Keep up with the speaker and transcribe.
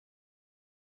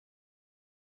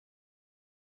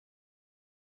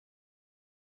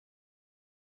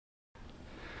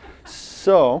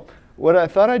So what I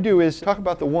thought I'd do is talk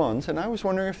about the ones, and I was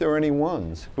wondering if there were any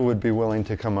ones who would be willing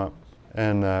to come up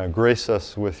and grace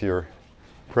us with your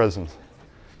presence.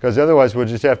 Because otherwise we'll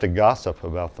just have to gossip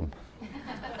about them.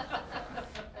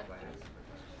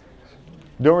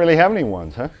 Don't really have any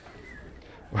ones, huh?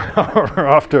 We're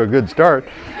off to a good start.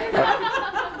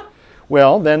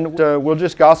 Well, then we'll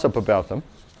just gossip about them.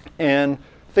 And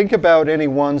think about any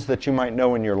ones that you might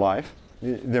know in your life.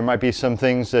 There might be some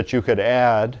things that you could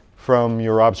add from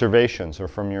your observations or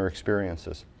from your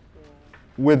experiences.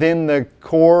 Within the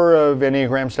core of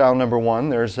Enneagram style number 1,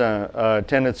 there's a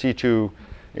tendency to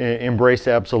embrace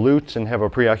absolutes and have a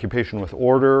preoccupation with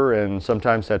order, and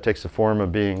sometimes that takes the form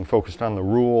of being focused on the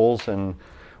rules and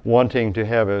wanting to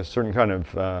have a certain kind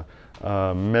of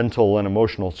mental and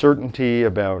emotional certainty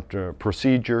about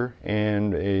procedure,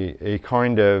 and a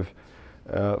kind of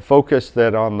focus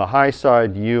that on the high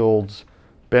side yields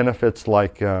benefits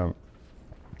like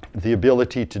the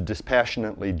ability to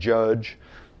dispassionately judge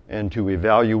and to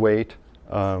evaluate.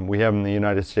 We have in the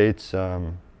United States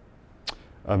a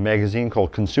magazine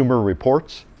called Consumer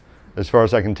Reports. As far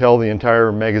as I can tell, the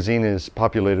entire magazine is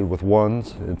populated with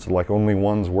ones. It's like only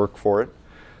ones work for it.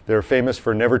 They're famous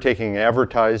for never taking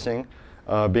advertising,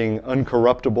 being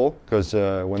uncorruptible, because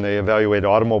when they evaluate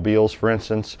automobiles, for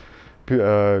instance,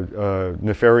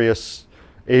 nefarious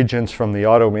agents from the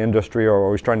auto industry are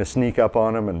always trying to sneak up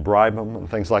on them and bribe them and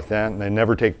things like that, and they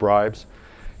never take bribes.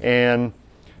 And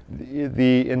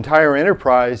the entire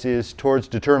enterprise is towards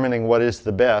determining what is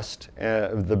the best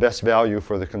value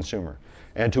for the consumer,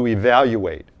 and to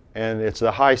evaluate. And it's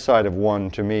the high side of one,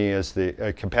 to me, is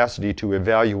the capacity to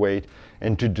evaluate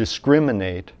and to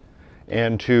discriminate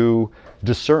and to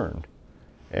discern.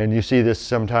 And you see this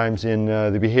sometimes in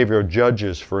the behavior of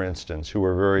judges, for instance, who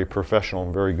are very professional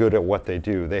and very good at what they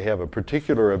do. They have a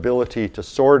particular ability to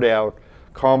sort out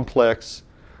complex,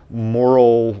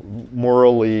 morally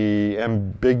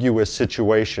ambiguous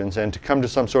situations and to come to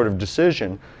some sort of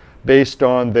decision based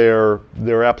on their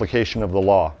application of the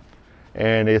law.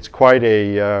 And it's quite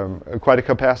a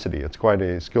capacity. It's quite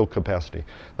a skill capacity.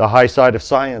 The high side of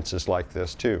science is like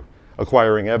this too,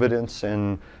 acquiring evidence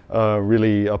and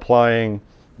really applying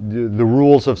the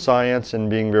rules of science and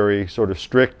being very sort of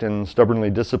strict and stubbornly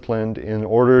disciplined in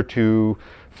order to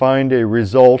find a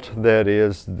result that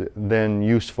is then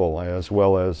useful, as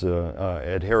well as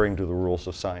adhering to the rules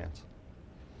of science.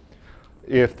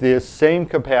 If this same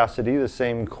capacity, the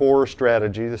same core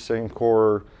strategy, the same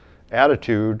core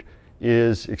attitude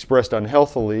is expressed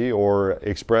unhealthily or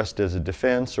expressed as a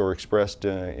defense or expressed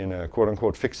in a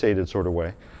quote-unquote fixated sort of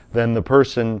way, then the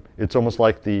person, it's almost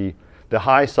like the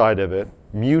high side of it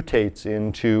mutates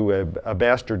into a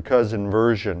bastard cousin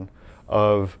version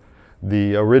of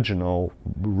the original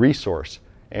resource.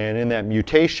 And in that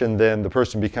mutation, then the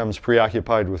person becomes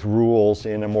preoccupied with rules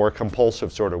in a more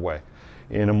compulsive sort of way,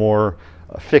 in a more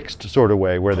fixed sort of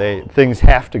way, where things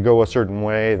have to go a certain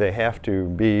way, they have to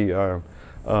be, there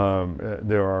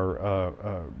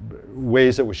are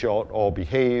ways that we should all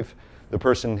behave. The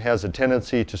person has a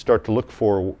tendency to start to look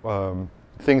for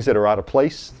things that are out of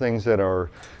place, things that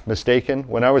are mistaken.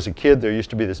 When I was a kid, there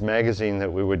used to be this magazine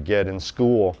that we would get in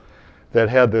school that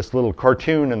had this little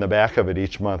cartoon in the back of it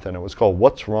each month, and it was called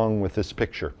What's Wrong with This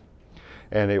Picture?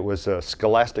 And it was a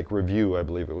Scholastic Review, I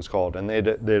believe it was called, and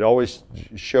they'd always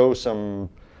show some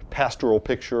pastoral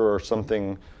picture or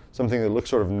something that looked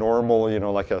sort of normal, you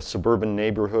know, like a suburban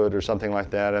neighborhood or something like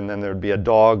that, and then there'd be a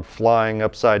dog flying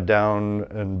upside down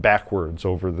and backwards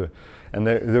and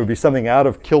there would be something out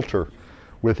of kilter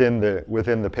within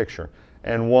the picture.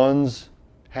 And ones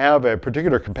have a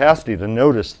particular capacity to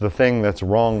notice the thing that's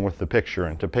wrong with the picture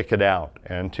and to pick it out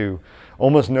and to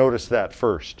almost notice that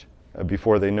first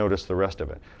before they notice the rest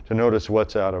of it, to notice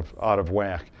what's out of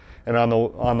whack. And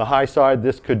on the high side,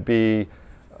 this could be,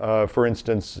 for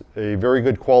instance, a very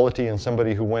good quality in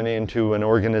somebody who went into an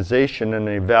organization and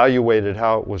evaluated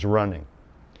how it was running.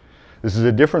 This is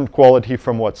a different quality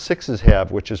from what sixes have,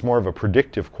 which is more of a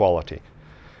predictive quality,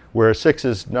 where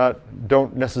sixes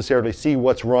don't necessarily see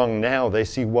what's wrong now, they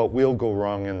see what will go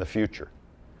wrong in the future.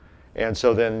 And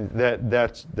so then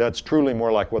that's truly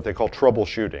more like what they call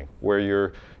troubleshooting, where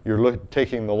you're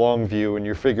taking the long view and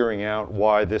you're figuring out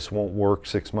why this won't work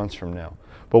 6 months from now.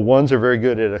 But ones are very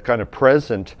good at a kind of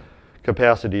present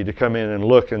capacity to come in and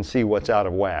look and see what's out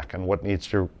of whack and what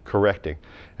needs correcting.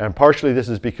 And partially this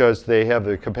is because they have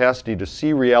the capacity to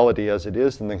see reality as it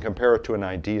is and then compare it to an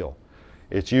ideal.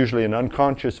 It's usually an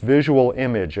unconscious visual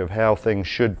image of how things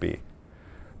should be.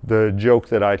 The joke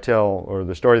that I tell, or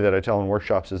the story that I tell in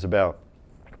workshops, is about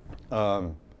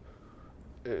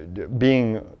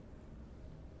being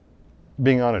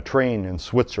on a train in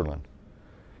Switzerland.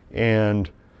 and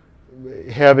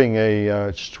having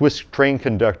a Swiss train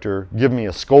conductor give me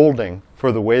a scolding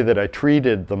for the way that I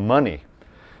treated the money.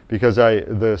 Because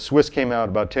the Swiss came out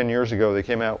about 10 years ago, they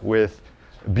came out with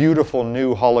beautiful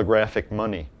new holographic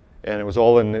money. And it was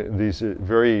all in these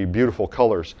very beautiful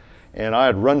colors. And I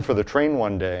had run for the train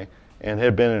one day and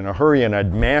had been in a hurry, and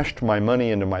I'd mashed my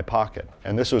money into my pocket.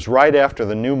 And this was right after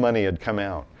the new money had come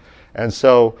out. And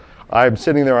so I'm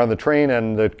sitting there on the train,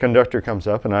 and the conductor comes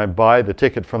up, and I buy the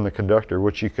ticket from the conductor,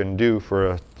 which you can do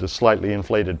for the slightly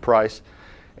inflated price.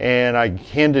 And I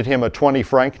handed him a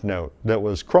 20-franc note that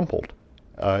was crumpled.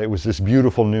 It was this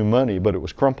beautiful new money, but it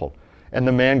was crumpled. And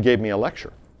the man gave me a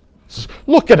lecture. Says,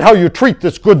 "Look at how you treat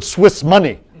this good Swiss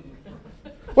money.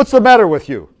 What's the matter with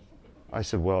you?" I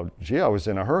said, "Well, gee, I was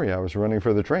in a hurry. I was running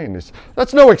for the train." He said,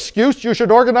 "That's no excuse. You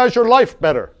should organize your life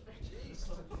better."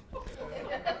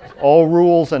 All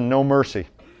rules and no mercy.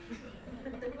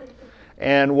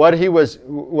 And what he was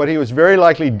very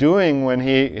likely doing when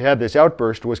he had this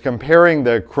outburst was comparing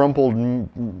the crumpled,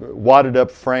 wadded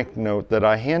up franc note that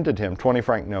I handed him,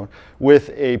 20-franc note, with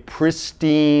a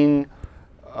pristine,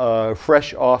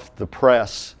 fresh off the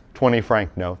press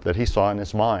 20-franc note that he saw in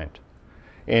his mind.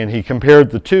 And he compared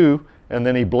the two, and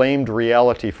then he blamed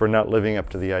reality for not living up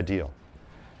to the ideal.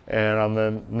 And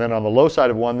then on the low side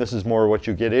of one, this is more what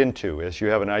you get into, is you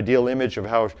have an ideal image of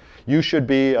how you should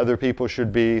be, other people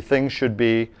should be, things should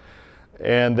be,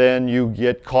 and then you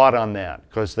get caught on that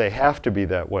because they have to be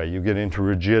that way. You get into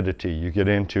rigidity, you get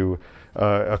into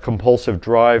a compulsive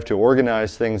drive to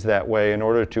organize things that way in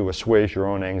order to assuage your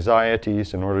own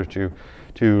anxieties, in order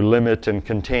to limit and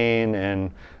contain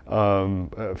and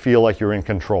feel like you're in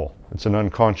control. It's an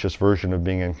unconscious version of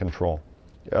being in control.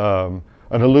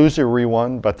 An illusory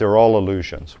one, but they're all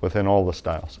illusions within all the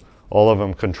styles. All of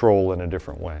them control in a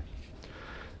different way.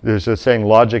 There's a saying,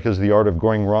 logic is the art of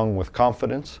going wrong with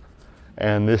confidence.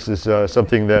 And this is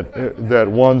something that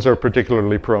ones are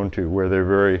particularly prone to, where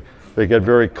they get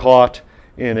very caught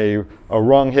in a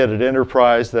wrong-headed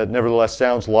enterprise that nevertheless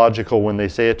sounds logical when they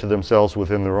say it to themselves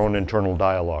within their own internal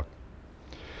dialogue.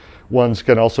 Ones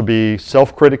can also be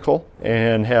self-critical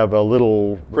and have a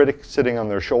little critic sitting on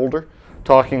their shoulder,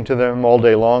 talking to them all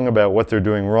day long about what they're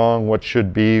doing wrong, what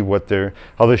should be,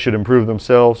 how they should improve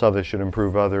themselves, how they should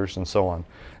improve others, and so on.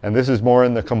 And this is more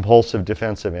in the compulsive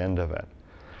defensive end of it.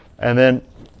 And then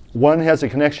one has a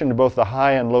connection to both the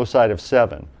high and low side of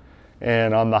 7.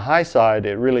 And on the high side,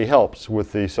 it really helps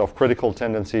with the self-critical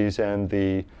tendencies and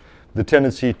the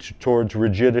tendency towards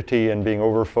rigidity and being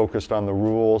over-focused on the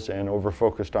rules and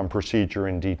over-focused on procedure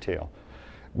and detail.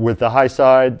 With the high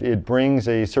side, it brings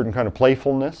a certain kind of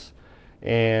playfulness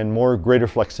and greater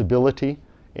flexibility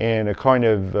and a kind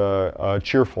of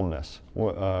cheerfulness.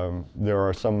 There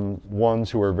are some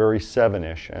ones who are very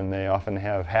 7-ish, and they often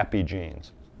have happy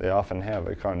genes. They often have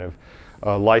a kind of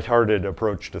lighthearted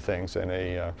approach to things and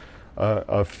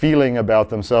a feeling about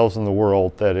themselves and the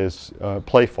world that is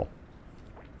playful.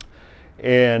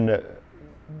 And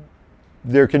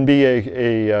there can be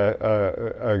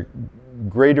a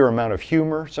greater amount of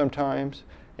humor sometimes,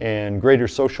 and greater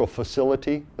social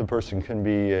facility. The person can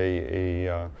be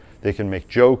they can make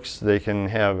jokes, they can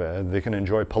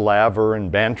enjoy palaver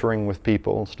and bantering with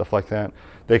people, stuff like that.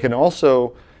 They can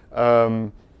also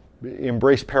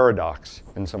embrace paradox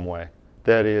in some way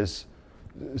that is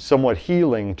somewhat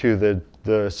healing to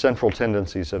the central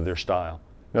tendencies of their style.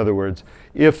 In other words,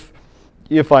 if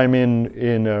I'm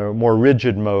in a more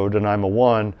rigid mode and I'm a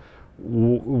 1,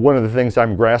 one of the things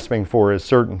I'm grasping for is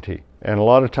certainty. And a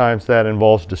lot of times that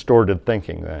involves distorted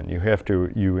thinking then.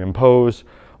 You impose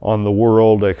on the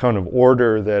world a kind of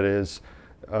order that is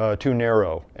too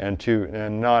narrow and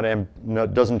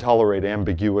doesn't tolerate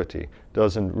ambiguity,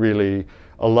 doesn't really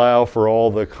allow for all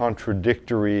the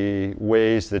contradictory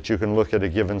ways that you can look at a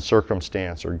given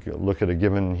circumstance or look at a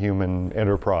given human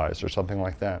enterprise or something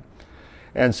like that.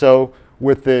 And so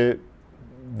with the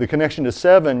connection to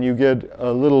 7, you get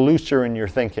a little looser in your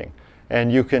thinking. And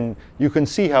you can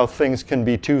see how things can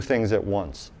be two things at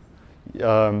once.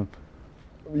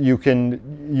 You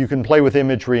can play with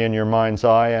imagery in your mind's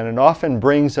eye, and it often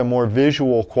brings a more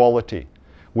visual quality.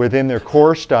 Within their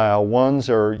core style, ones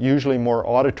are usually more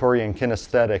auditory and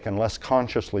kinesthetic and less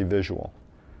consciously visual.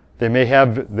 They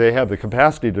have the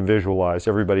capacity to visualize,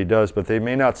 everybody does, but they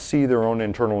may not see their own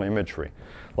internal imagery.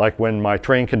 Like when my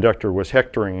train conductor was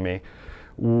hectoring me,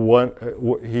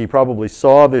 he probably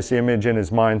saw this image in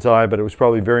his mind's eye, but it was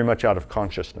probably very much out of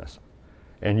consciousness.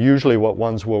 And usually what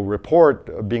ones will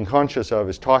report being conscious of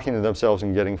is talking to themselves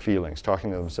and getting feelings,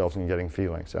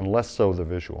 and less so the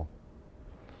visual.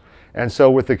 And so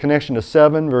with the connection to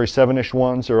 7, very 7-ish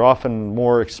ones are often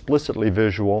more explicitly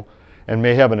visual and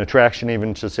may have an attraction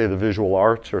even to, say, the visual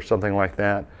arts or something like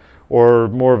that, or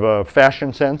more of a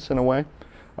fashion sense in a way.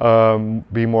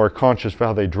 Be more conscious of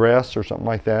how they dress or something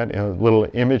like that, a little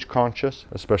image conscious,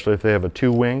 especially if they have a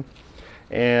two-wing.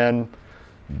 And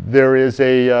there is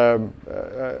a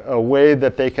way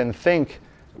that they can think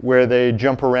where they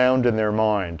jump around in their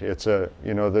mind. It's the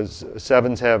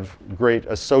sevens have great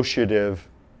associative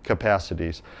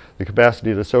capacities, the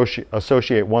capacity to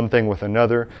associate one thing with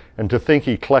another and to think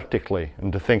eclectically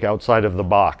and to think outside of the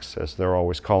box, as they're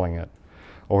always calling it,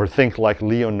 or think like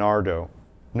Leonardo.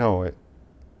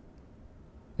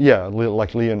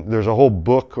 There's a whole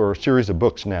book or a series of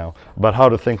books now about how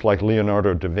to think like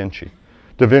Leonardo da Vinci.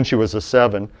 Da Vinci was a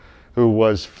seven who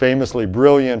was famously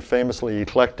brilliant, famously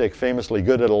eclectic, famously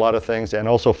good at a lot of things, and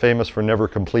also famous for never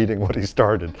completing what he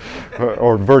started,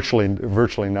 or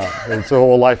virtually not. And so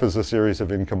whole life is a series of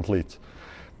incompletes.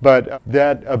 But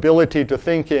that ability to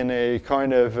think in a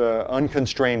kind of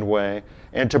unconstrained way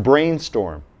and to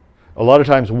brainstorm. A lot of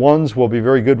times ones will be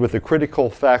very good with the critical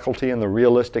faculty and the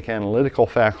realistic analytical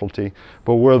faculty,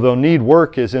 but where they'll need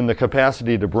work is in the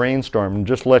capacity to brainstorm and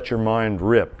just let your mind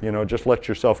rip, just let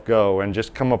yourself go and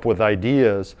just come up with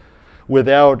ideas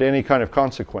without any kind of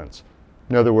consequence.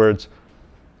 In other words,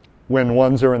 when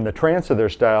ones are in the trance of their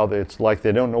style, it's like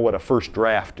they don't know what a first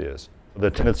draft is. The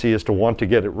tendency is to want to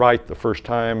get it right the first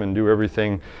time and do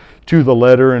everything to the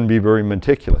letter and be very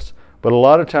meticulous. But a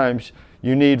lot of times,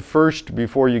 you need first,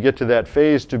 before you get to that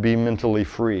phase, to be mentally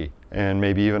free and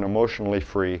maybe even emotionally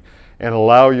free and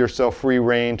allow yourself free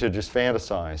rein to just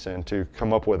fantasize and to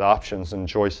come up with options and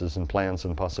choices and plans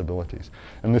and possibilities.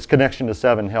 And this connection to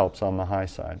seven helps on the high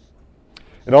side.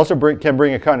 It also can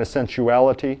bring a kind of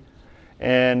sensuality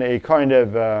and a kind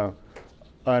of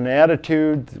an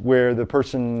attitude where the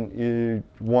person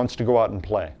wants to go out and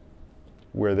play,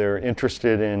 where they're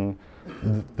interested in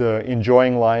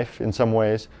enjoying life in some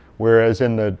ways. Whereas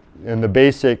in the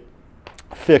basic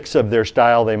fix of their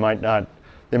style, they might not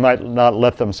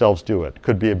let themselves do it.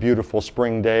 Could be a beautiful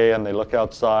spring day, and they look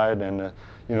outside, and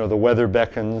the weather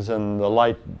beckons, and the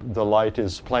light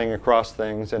is playing across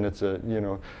things, and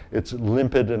it's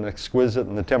limpid and exquisite,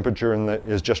 and the temperature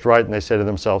is just right, and they say to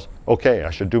themselves, "Okay,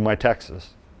 I should do my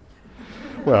taxes."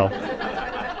 Well.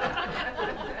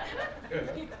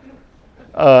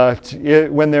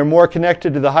 When they're more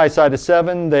connected to the high side of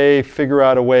seven, they figure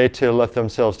out a way to let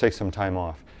themselves take some time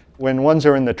off. When ones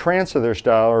are in the trance of their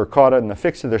style or caught in the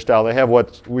fix of their style, they have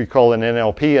what we call in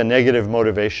NLP a negative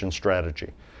motivation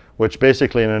strategy, which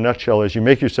basically in a nutshell is you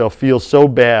make yourself feel so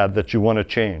bad that you want to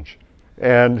change.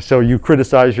 And so you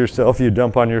criticize yourself, you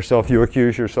dump on yourself, you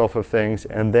accuse yourself of things,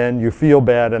 and then you feel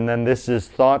bad, and then this is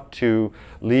thought to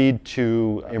lead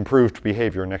to improved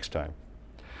behavior next time.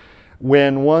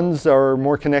 When ones are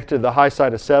more connected to the high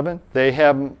side of seven, they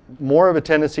have more of a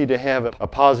tendency to have a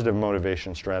positive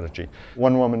motivation strategy.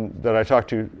 One woman that I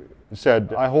talked to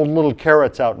said, "I hold little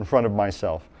carrots out in front of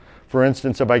myself. For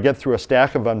instance, if I get through a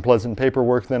stack of unpleasant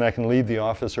paperwork, then I can leave the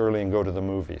office early and go to the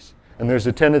movies." And there's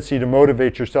a tendency to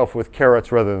motivate yourself with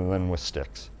carrots rather than with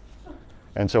sticks.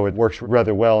 And so it works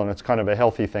rather well, and it's kind of a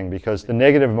healthy thing because the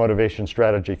negative motivation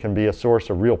strategy can be a source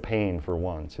of real pain for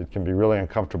ones. It can be really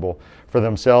uncomfortable for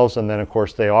themselves, and then of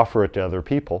course they offer it to other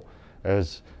people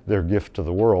as their gift to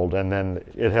the world, and then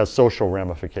it has social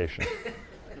ramifications.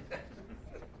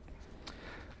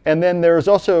 And then there's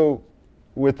also,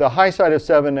 with the high side of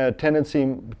seven, a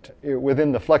tendency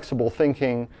within the flexible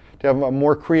thinking to have a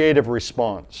more creative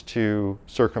response to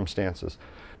circumstances.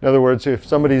 In other words, if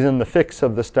somebody's in the fix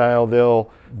of the style,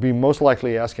 they'll be most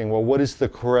likely asking, well, what is the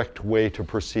correct way to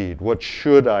proceed? What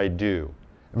should I do?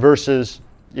 Versus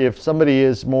if somebody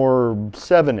is more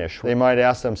seven-ish, they might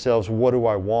ask themselves, what do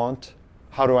I want?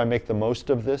 How do I make the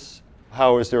most of this?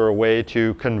 How is there a way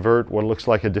to convert what looks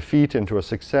like a defeat into a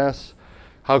success?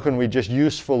 How can we just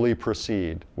usefully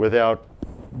proceed without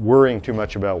worrying too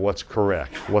much about what's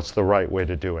correct, what's the right way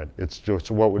to do it? It's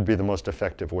just what would be the most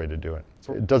effective way to do it.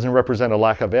 It doesn't represent a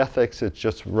lack of ethics, it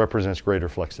just represents greater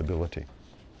flexibility.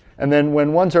 And then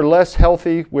when ones are less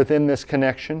healthy within this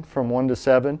connection from 1 to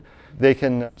 7, they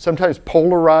can sometimes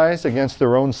polarize against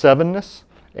their own sevenness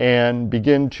and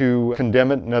begin to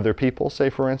condemn it in other people, say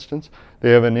for instance.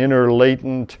 They have an inner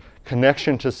latent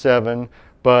connection to 7,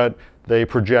 but they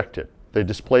project it. They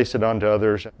displace it onto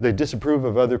others. They disapprove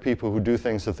of other people who do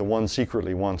things that the one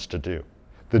secretly wants to do.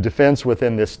 The defense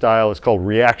within this style is called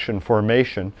reaction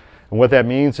formation. And what that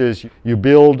means is you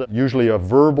build usually a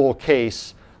verbal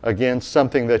case against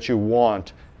something that you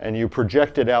want, and you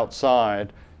project it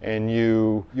outside, and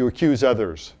you accuse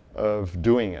others of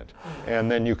doing it. And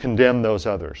then you condemn those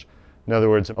others. In other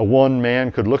words, a one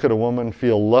man could look at a woman,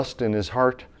 feel lust in his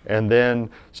heart, and then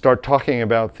start talking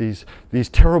about these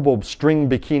terrible string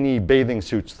bikini bathing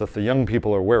suits that the young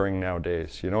people are wearing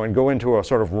nowadays, and go into a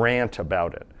sort of rant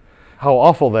about it. How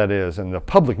awful that is, and the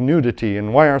public nudity,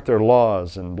 and why aren't there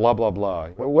laws, and blah, blah, blah.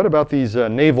 What about these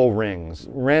navel rings?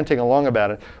 Ranting along about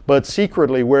it, but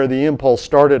secretly where the impulse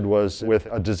started was with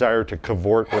a desire to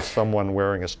cavort with someone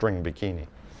wearing a string bikini.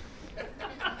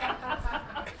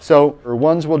 So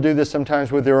ones will do this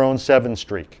sometimes with their own 7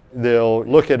 streak. They'll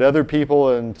look at other people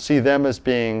and see them as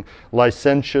being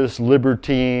licentious,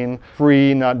 libertine,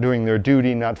 free, not doing their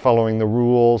duty, not following the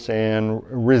rules, and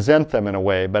resent them in a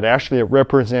way. But actually it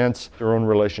represents their own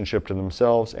relationship to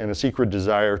themselves and a secret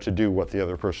desire to do what the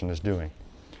other person is doing.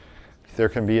 There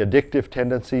can be addictive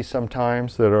tendencies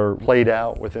sometimes that are played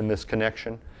out within this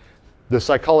connection. The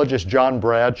psychologist John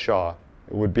Bradshaw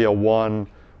would be a 1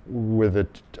 with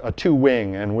a 2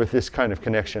 wing and with this kind of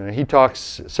connection. And he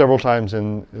talks several times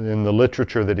in the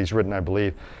literature that he's written, I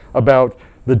believe, about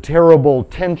the terrible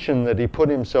tension that he put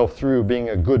himself through being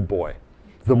a good boy.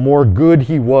 The more good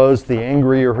he was, the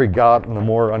angrier he got, and the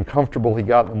more uncomfortable he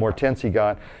got, the more tense he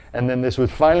got. And then this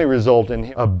would finally result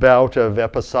in a bout of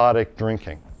episodic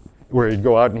drinking, where he'd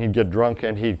go out and he'd get drunk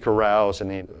and he'd carouse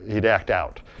and he'd act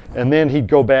out. And then he'd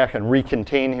go back and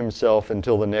recontain himself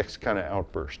until the next kind of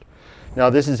outburst. Now,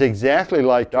 this is exactly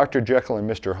like Dr. Jekyll and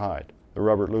Mr. Hyde, the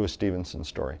Robert Louis Stevenson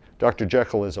story. Dr.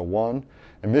 Jekyll is a 1,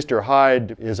 and Mr.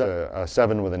 Hyde is a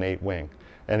 7 with an 8 wing.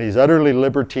 And he's utterly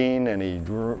libertine, and he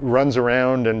runs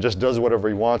around and just does whatever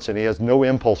he wants, and he has no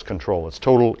impulse control. It's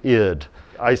total id.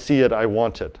 I see it, I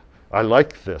want it. I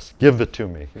like this, give it to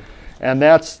me. And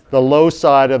that's the low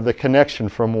side of the connection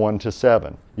from 1 to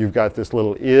 7. You've got this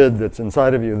little id that's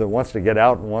inside of you that wants to get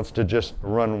out and wants to just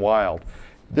run wild.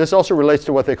 This also relates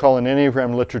to what they call in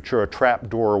Enneagram literature a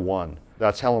trapdoor 1.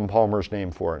 That's Helen Palmer's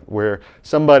name for it, where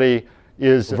somebody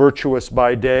is virtuous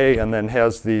by day and then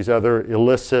has these other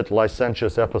illicit,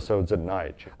 licentious episodes at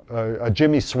night. A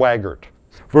Jimmy Swaggart,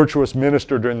 virtuous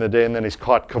minister during the day, and then he's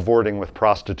caught cavorting with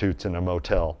prostitutes in a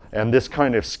motel. And this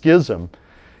kind of schism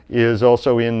is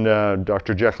also in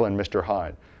Dr. Jekyll and Mr.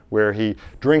 Hyde, where he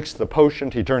drinks the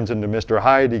potion, he turns into Mr.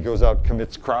 Hyde, he goes out,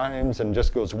 commits crimes, and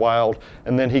just goes wild,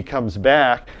 and then he comes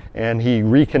back and he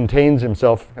recontains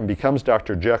himself and becomes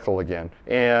Dr. Jekyll again,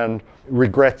 and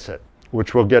regrets it,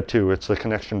 which we'll get to. It's the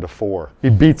connection to 4. He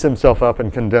beats himself up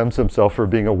and condemns himself for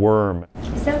being a worm.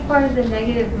 Is that part of the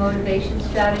negative motivation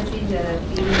strategy,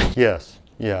 the Yes,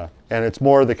 yeah, and it's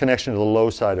more the connection to the low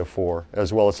side of 4,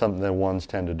 as well as something that 1s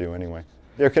tend to do anyway.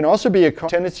 There can also be a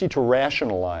tendency to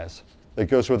rationalize that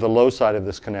goes with the low side of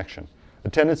this connection. A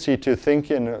tendency to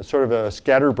think in sort of a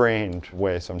scatterbrained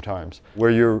way sometimes, where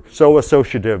you're so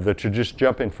associative that you're just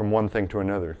jumping from one thing to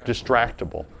another,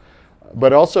 distractible.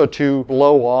 But also to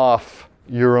blow off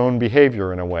your own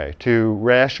behavior in a way, to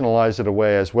rationalize it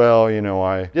away as, well,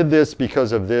 I did this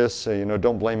because of this,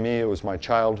 don't blame me, it was my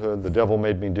childhood, the devil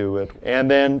made me do it. And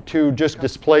then to just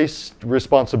displace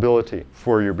responsibility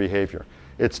for your behavior.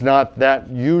 It's not that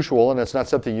usual, and it's not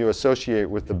something you associate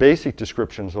with the basic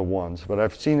descriptions of 1s, but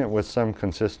I've seen it with some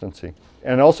consistency.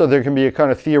 And also there can be a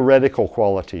kind of theoretical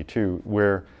quality too,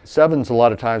 where 7s a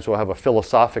lot of times will have a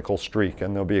philosophical streak,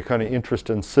 and there'll be a kind of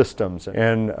interest in systems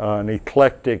and an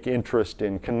eclectic interest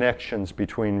in connections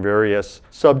between various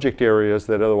subject areas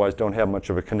that otherwise don't have much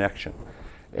of a connection.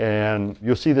 And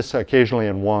you'll see this occasionally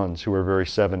in 1s who are very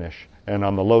 7-ish. And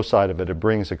on the low side of it, it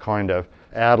brings a kind of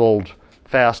addled,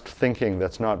 fast thinking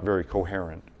that's not very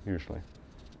coherent, usually.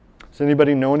 Does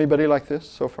anybody know anybody like this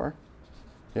so far?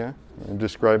 Yeah?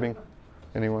 Describing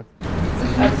anyone?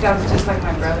 That sounds just like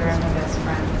my brother and my best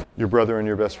friend. Your brother and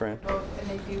your best friend? Both,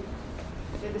 and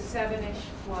they're the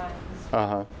 7-ish ones.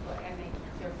 Uh-huh. And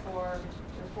their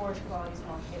 4-ish qualities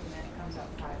more hidden, and it comes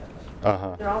out privately.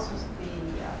 Uh-huh. They're also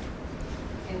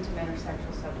the intimate or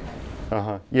sexual subtype.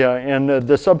 Uh-huh. Yeah, and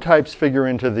the subtypes figure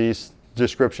into these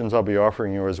descriptions I'll be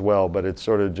offering you as well, but it's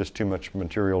sort of just too much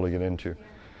material to get into.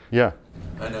 Yeah.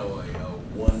 I know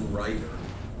one writer,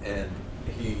 and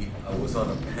he was on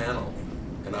a panel,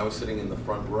 and I was sitting in the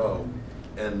front row,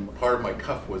 and part of my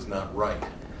cuff was not right,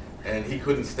 and he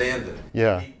couldn't stand it.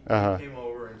 Yeah. He Uh-huh. came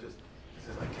over and just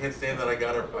says, "I can't stand that. I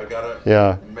gotta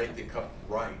Yeah. make the cuff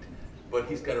right." But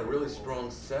he's got a really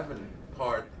strong 7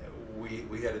 part.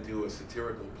 We had to do a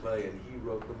satirical play, and he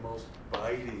wrote the most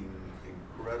biting,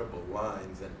 incredible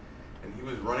lines, and he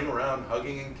was running around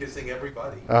hugging and kissing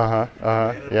everybody.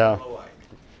 Yeah.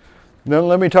 Now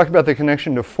let me talk about the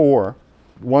connection to 4.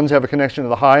 1s have a connection to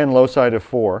the high and low side of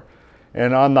 4.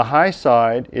 And on the high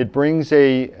side, it brings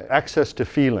access to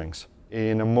feelings,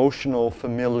 an emotional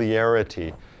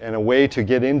familiarity, and a way to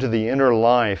get into the inner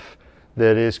life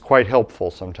that is quite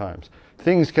helpful sometimes.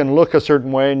 things can look a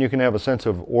certain way and you can have a sense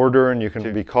of order and you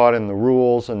can be caught in the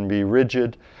rules and be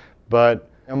rigid, but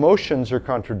emotions are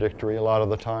contradictory a lot of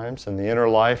the times, and the inner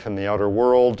life and the outer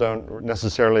world don't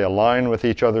necessarily align with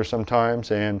each other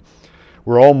sometimes, and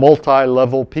we're all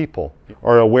multi-level people.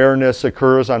 Our awareness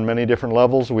occurs on many different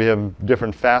levels. We have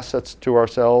different facets to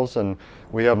ourselves, and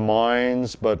we have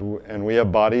minds, and we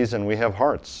have bodies, and we have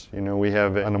hearts. You know, we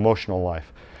have an emotional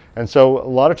life. And so a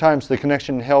lot of times the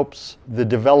connection helps the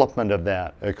development of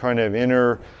that, a kind of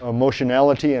inner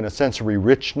emotionality and a sensory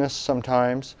richness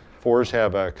sometimes. Fours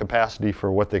have a capacity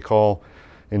for what they call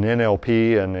in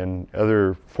NLP and in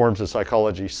other forms of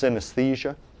psychology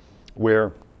synesthesia,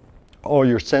 where all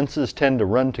your senses tend to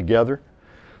run together,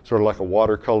 sort of like a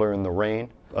watercolor in the rain.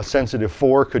 A sensitive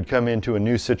four could come into a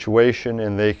new situation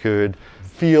and they could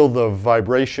feel the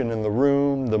vibration in the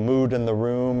room, the mood in the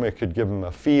room. It could give them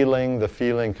a feeling. The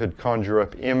feeling could conjure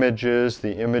up images.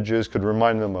 The images could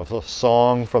remind them of a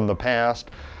song from the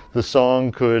past. The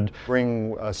song could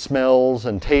bring smells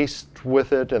and taste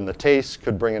with it, and the taste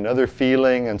could bring another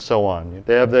feeling, and so on.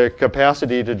 They have the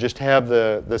capacity to just have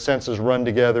the senses run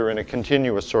together in a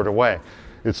continuous sort of way.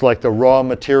 It's like the raw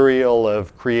material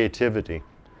of creativity.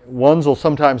 Ones will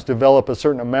sometimes develop a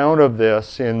certain amount of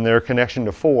this in their connection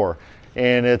to four,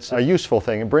 and it's a useful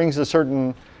thing. It brings a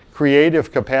certain creative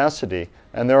capacity,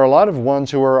 and there are a lot of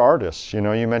ones who are artists. You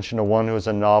know, you mentioned a one who is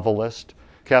a novelist.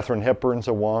 Katharine Hepburn's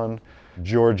a one.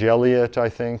 George Eliot, I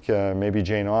think, maybe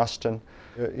Jane Austen.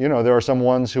 You know, there are some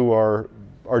ones who are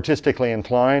artistically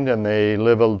inclined and they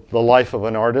live the life of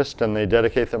an artist and they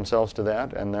dedicate themselves to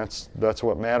that, and that's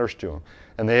what matters to them.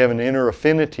 And they have an inner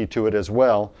affinity to it as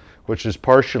well, which is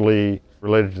partially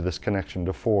related to this connection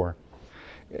to four.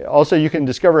 Also, you can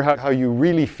discover how you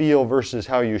really feel versus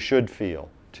how you should feel,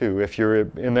 too. If you're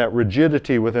in that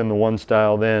rigidity within the one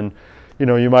style, then you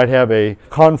know, you might have a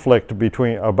conflict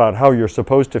about how you're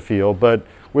supposed to feel, but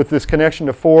with this connection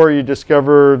to four, you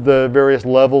discover the various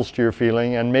levels to your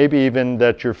feeling, and maybe even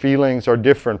that your feelings are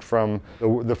different from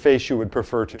the face you would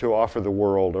prefer to offer the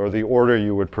world, or the order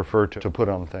you would prefer to put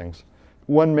on things.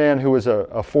 One man who was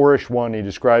a four-ish one, he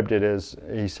described it as,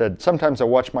 he said, "Sometimes I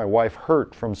watch my wife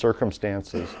hurt from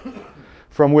circumstances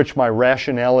from which my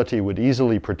rationality would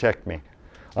easily protect me.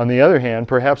 On the other hand,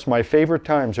 perhaps my favorite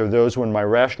times are those when my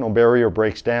rational barrier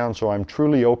breaks down, so I'm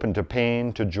truly open to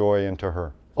pain, to joy, and to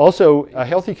her." Also, a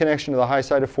healthy connection to the high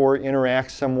side of four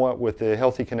interacts somewhat with the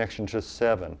healthy connection to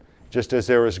seven. Just as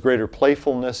there is greater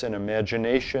playfulness and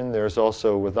imagination, there's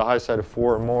also, with the high side of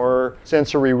four, more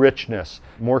sensory richness,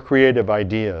 more creative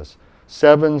ideas.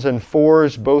 Sevens and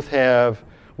fours both have,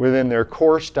 within their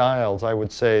core styles, I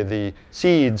would say, the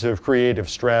seeds of creative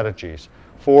strategies.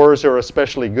 Fours are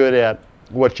especially good at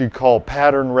what you call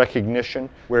pattern recognition,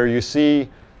 where you see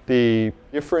the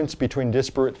difference between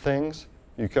disparate things.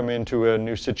 You come into a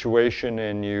new situation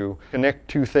and you connect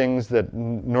two things that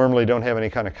normally don't have any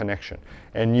kind of connection.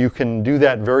 And you can do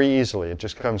that very easily. It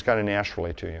just comes kind of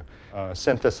naturally to you.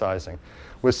 Synthesizing.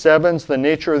 With sevens, the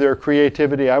nature of their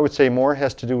creativity, I would say more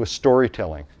has to do with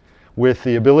storytelling, with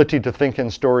the ability to think in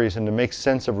stories and to make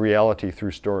sense of reality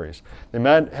through stories. They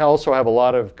might also have a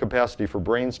lot of capacity for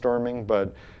brainstorming,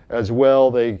 but as well,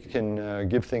 they can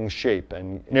give things shape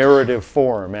and narrative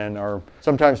form and are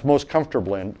sometimes most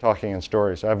comfortable in talking in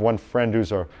stories. I have one friend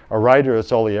who's a writer.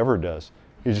 That's all he ever does.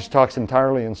 He just talks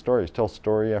entirely in stories, tells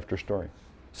story after story.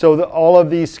 So all of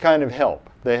these kind of help.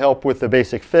 They help with the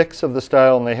basic fix of the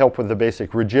style, and they help with the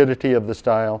basic rigidity of the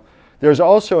style. There's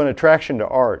also an attraction to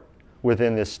art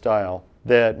within this style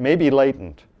that may be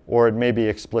latent or it may be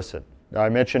explicit. I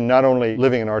mentioned not only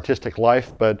living an artistic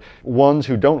life, but ones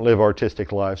who don't live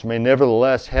artistic lives may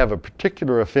nevertheless have a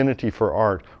particular affinity for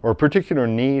art or a particular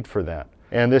need for that.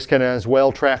 And this can as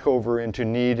well track over into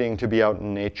needing to be out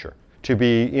in nature, to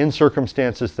be in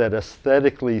circumstances that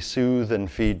aesthetically soothe and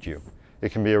feed you.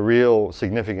 It can be a real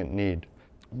significant need.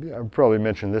 I've probably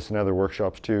mentioned this in other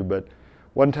workshops too, but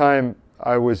one time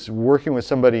I was working with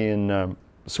somebody in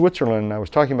Switzerland, and I was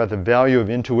talking about the value of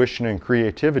intuition and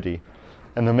creativity.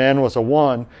 And the man was a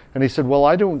one, and he said, "Well,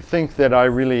 I don't think that I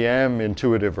really am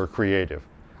intuitive or creative.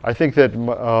 I think that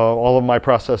all of my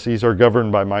processes are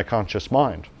governed by my conscious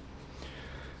mind."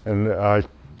 And I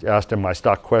asked him my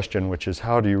stock question, which is,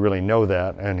 "How do you really know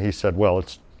that?" And he said, "Well,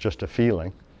 it's just a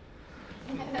feeling."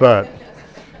 But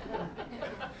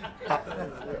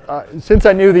since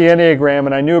I knew the Enneagram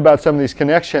and I knew about some of these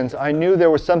connections, I knew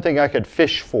there was something I could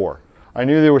fish for. I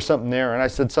knew there was something there, and I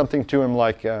said something to him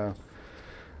like,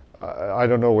 I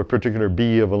don't know what particular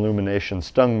bee of illumination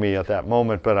stung me at that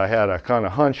moment, but I had a kind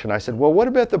of hunch, and I said, "Well, what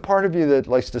about the part of you that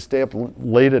likes to stay up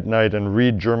late at night and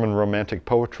read German romantic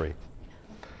poetry?"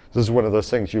 This is one of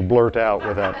those things you blurt out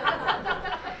without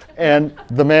And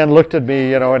the man looked at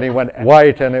me, and he went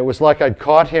white, and it was like I'd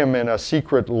caught him in a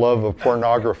secret love of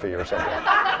pornography or something.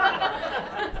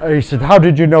 He said, "How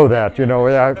did you know that?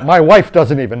 My wife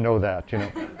doesn't even know that,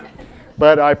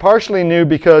 But I partially knew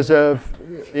because of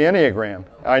the Enneagram.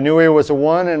 I knew he was a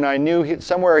 1, and I knew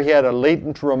somewhere he had a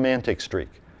latent romantic streak.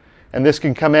 And this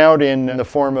can come out in the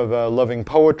form of loving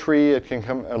poetry, it can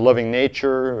come loving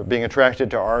nature, being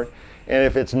attracted to art. And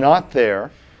if it's not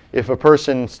there, if a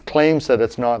person claims that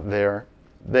it's not there,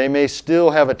 they may still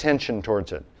have a tension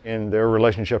towards it in their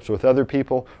relationships with other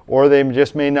people, or they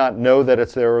just may not know that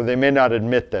it's there, or they may not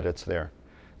admit that it's there.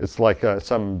 It's like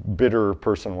some bitter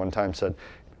person one time said,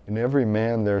 "In every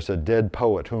man there's a dead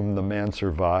poet whom the man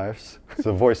survives." It's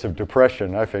the voice of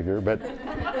depression, I figure, but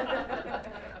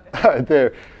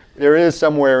there is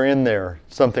somewhere in there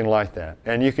something like that,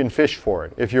 and you can fish for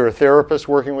it. If you're a therapist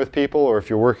working with people, or if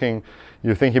you're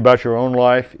thinking about your own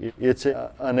life, it's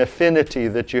an affinity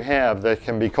that you have that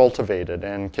can be cultivated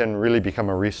and can really become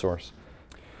a resource.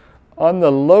 On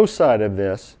the low side of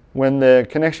this, when the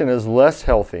connection is less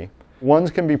healthy, 1s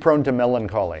can be prone to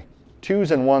melancholy.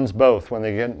 2s and 1s both, when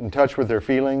they get in touch with their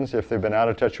feelings, if they've been out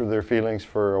of touch with their feelings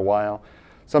for a while,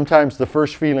 sometimes the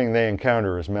first feeling they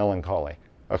encounter is melancholy,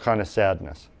 a kind of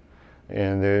sadness.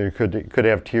 And they could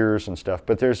have tears and stuff,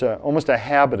 but there's almost a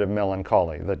habit of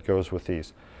melancholy that goes with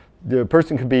these. The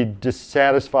person could be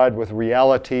dissatisfied with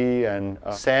reality and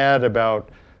sad about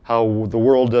how the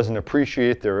world doesn't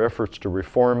appreciate their efforts to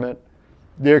reform it.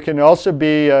 There can also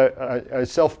be a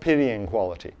self-pitying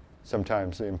quality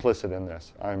sometimes implicit in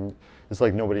this. It's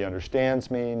like nobody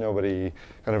understands me, nobody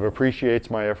kind of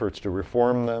appreciates my efforts to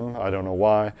reform them, I don't know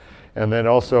why. And then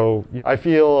also, I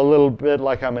feel a little bit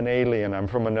like I'm an alien, I'm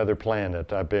from another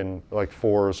planet. I've been, like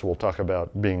 4s will talk about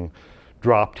being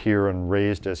dropped here and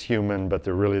raised as human, but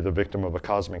they're really the victim of a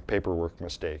cosmic paperwork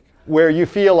mistake. Where you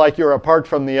feel like you're apart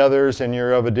from the others and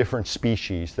you're of a different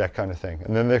species, that kind of thing.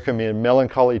 And then there can be a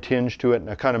melancholy tinge to it and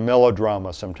a kind of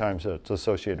melodrama sometimes that's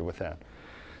associated with that.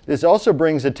 This also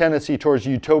brings a tendency towards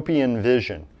utopian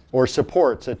vision, or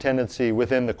supports a tendency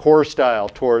within the core style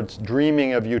towards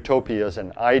dreaming of utopias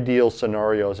and ideal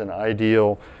scenarios and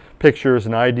ideal pictures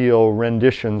and ideal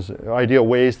renditions, ideal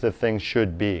ways that things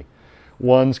should be.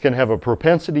 1s can have a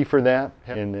propensity for that,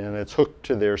 and it's hooked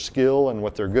to their skill and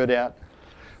what they're good at.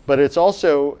 But it's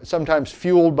also sometimes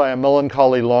fueled by a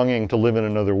melancholy longing to live in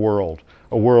another world,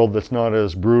 a world that's not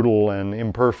as brutal and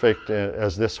imperfect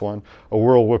as this one, a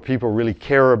world where people really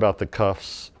care about the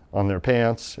cuffs on their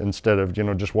pants instead of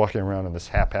just walking around in this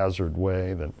haphazard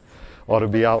way that ought to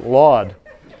be outlawed.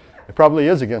 It probably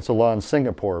is against the law in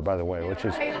Singapore, by the way, which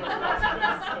is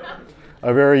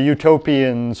a very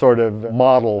utopian sort of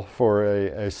model for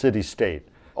a city-state.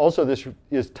 Also, this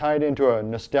is tied into a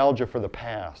nostalgia for the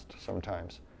past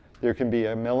sometimes. There can be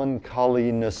a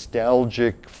melancholy,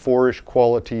 nostalgic, 4-ish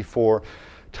quality for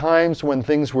times when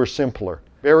things were simpler.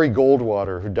 Barry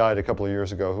Goldwater, who died a couple of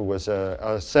years ago, who was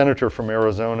a senator from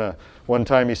Arizona, one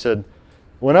time he said,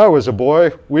 "When I was a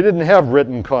boy, we didn't have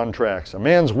written contracts. A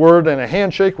man's word and a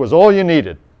handshake was all you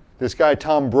needed." This guy,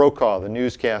 Tom Brokaw, the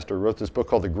newscaster, wrote this book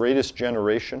called The Greatest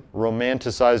Generation,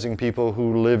 romanticizing people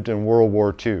who lived in World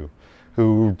War II,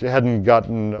 who hadn't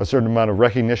gotten a certain amount of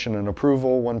recognition and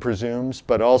approval, one presumes,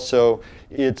 but also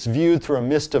it's viewed through a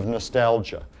mist of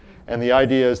nostalgia. And the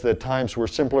idea is that times were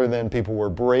simpler then, people were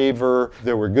braver,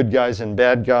 there were good guys and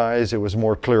bad guys, it was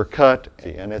more clear-cut,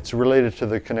 and it's related to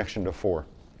the connection to 4.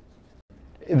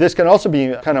 This can also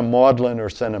be kind of maudlin or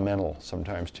sentimental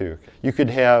sometimes too. You could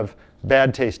have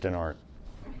bad taste in art.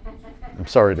 I'm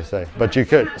sorry to say, but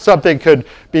something could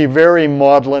be very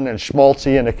maudlin and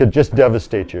schmaltzy and it could just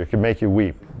devastate you. It could make you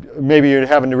weep. Maybe you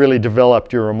haven't really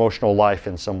developed your emotional life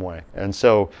in some way. And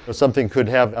so something could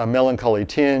have a melancholy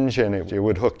tinge and it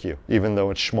would hook you, even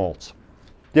though it's schmaltz.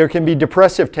 There can be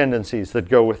depressive tendencies that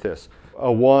go with this.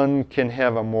 A 1 can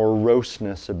have a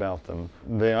moroseness about them.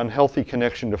 The unhealthy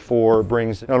connection to 4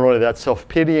 brings not only that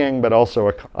self-pitying, but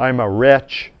also I'm a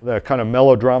wretch, that kind of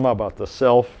melodrama about the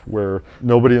self, where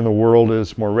nobody in the world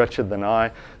is more wretched than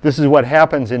I. This is what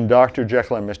happens in Dr.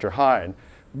 Jekyll and Mr. Hyde.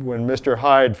 When Mr.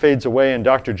 Hyde fades away and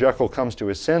Dr. Jekyll comes to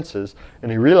his senses, and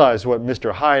he realized what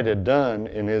Mr. Hyde had done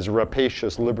in his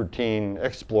rapacious libertine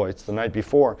exploits the night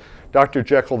before, Dr.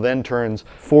 Jekyll then turns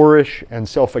 4-ish and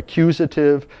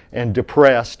self-accusative and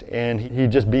depressed, and he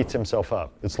just beats himself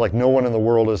up. It's like no one in the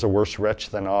world is a worse wretch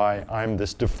than I. I'm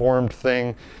this deformed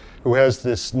thing who has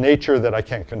this nature that I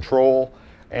can't control,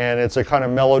 and it's a kind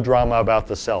of melodrama about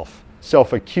the self.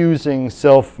 Self-accusing,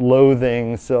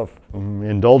 self-loathing,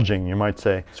 self-indulging, you might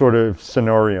say, sort of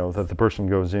scenario that the person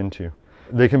goes into.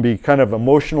 They can be kind of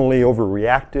emotionally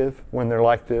overreactive when they're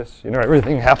like this.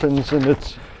 Everything happens and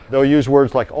it's They'll use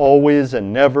words like always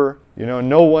and never. You know,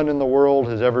 no one in the world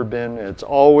has ever been. It's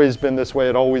always been this way.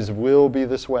 It always will be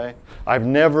this way. I've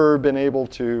never been able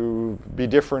to be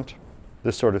different.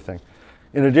 This sort of thing.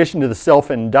 In addition to the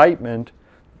self-indictment,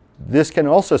 this can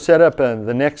also set up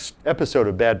the next episode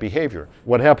of bad behavior.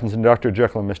 What happens in Dr.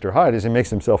 Jekyll and Mr. Hyde is he makes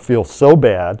himself feel so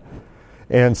bad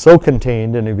and so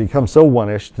contained, and he becomes so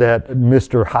one-ish that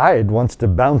Mr. Hyde wants to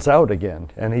bounce out again.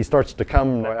 And he starts to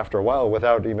come after a while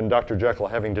without even Dr. Jekyll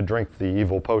having to drink the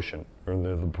evil potion, or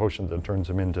the potion that turns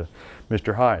him into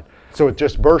Mr. Hyde. So it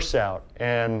just bursts out,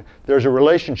 and there's a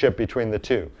relationship between the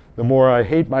two. The more I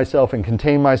hate myself and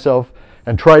contain myself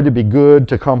and try to be good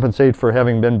to compensate for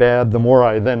having been bad, the more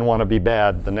I then want to be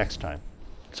bad the next time.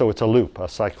 So it's a loop, a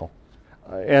cycle.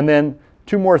 And then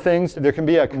two more things. There can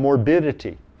be a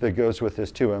morbidity that goes with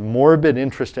this too, a morbid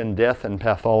interest in death and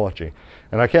pathology.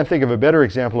 And I can't think of a better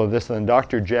example of this than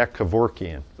Dr. Jack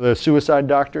Kevorkian, the suicide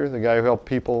doctor, the guy who helped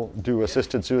people do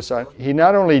assisted suicide. He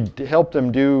not only helped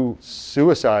them do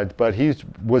suicide, but he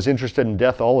was interested in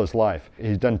death all his life.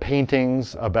 He's done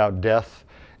paintings about death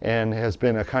and has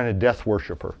been a kind of death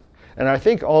worshiper. And I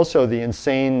think also the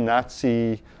insane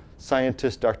Nazi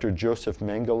scientist Dr. Joseph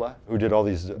Mengele, who did all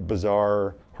these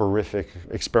bizarre, horrific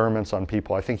experiments on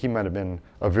people, I think he might have been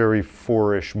a very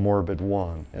fourish, morbid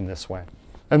one in this way.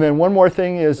 And then one more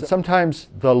thing is sometimes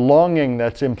the longing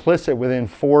that's implicit within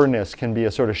fourness can be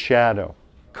a sort of shadow.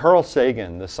 Carl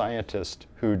Sagan, the scientist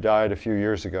who died a few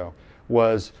years ago,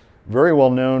 was very well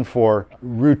known for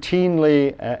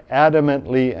routinely,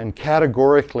 adamantly, and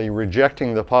categorically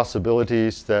rejecting the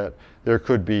possibilities that there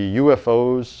could be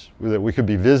UFOs, that we could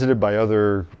be visited by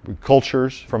other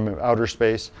cultures from outer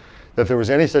space, that there was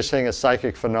any such thing as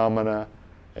psychic phenomena,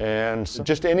 and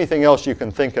just anything else you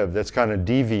can think of that's kind of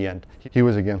deviant. He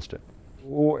was against it.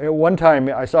 At one time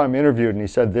I saw him interviewed and he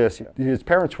said this. His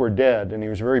parents were dead and he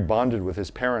was very bonded with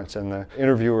his parents, and the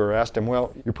interviewer asked him,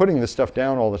 well, you're putting this stuff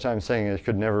down all the time saying it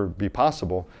could never be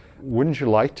possible. Wouldn't you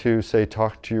like to, say,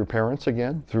 talk to your parents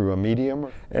again through a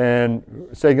medium? And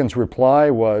Sagan's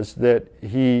reply was that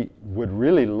he would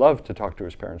really love to talk to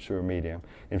his parents through a medium.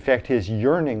 In fact, his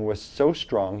yearning was so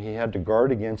strong he had to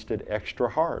guard against it extra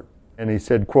hard. And he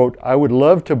said, quote, I would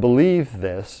love to believe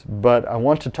this, but I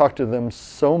want to talk to them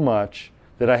so much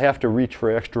that I have to reach for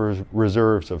extra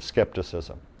reserves of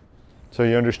skepticism. So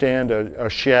you understand a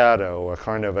shadow, a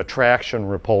kind of attraction,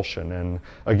 repulsion, and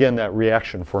again, that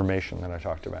reaction formation that I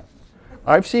talked about.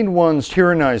 I've seen ones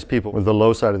tyrannize people with the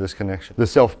low side of this connection, the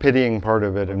self-pitying part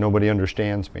of it, and nobody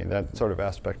understands me, that sort of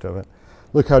aspect of it.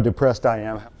 Look how depressed I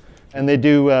am. And they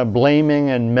do blaming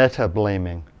and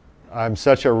meta-blaming. I'm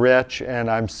such a wretch, and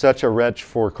I'm such a wretch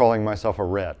for calling myself a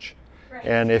wretch.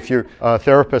 And if you're a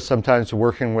therapist sometimes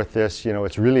working with this, you know,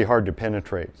 it's really hard to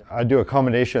penetrate. I do a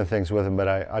combination of things with them, but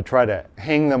I try to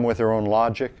hang them with their own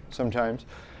logic sometimes,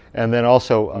 and then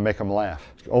also make them laugh.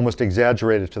 Almost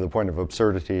exaggerate it to the point of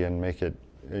absurdity and make it,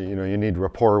 you know, you need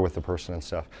rapport with the person and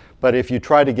stuff. But if you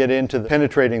try to get into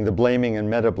penetrating the blaming and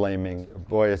meta-blaming,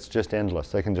 boy, it's just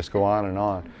endless. They can just go on and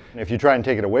on. And if you try and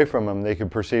take it away from them, they can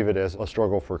perceive it as a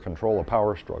struggle for control, a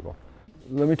power struggle.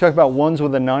 Let me talk about ones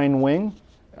with a 9-wing.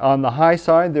 On the high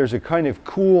side, there's a kind of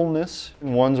coolness.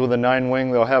 In ones with a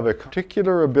 9-wing, they'll have a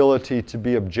particular ability to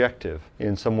be objective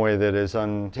in some way that is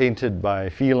untainted by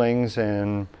feelings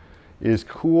and is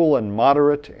cool and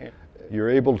moderate. You're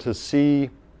able to see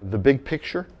the big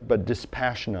picture, but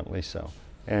dispassionately so.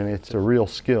 And it's a real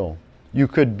skill. You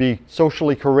could be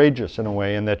socially courageous in a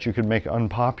way in that you could make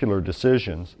unpopular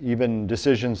decisions, even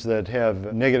decisions that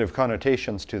have negative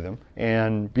connotations to them,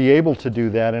 and be able to do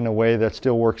that in a way that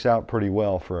still works out pretty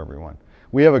well for everyone.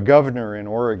 We have a governor in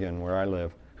Oregon, where I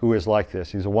live, who is like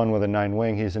this. He's a one with a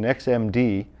 9-wing. He's an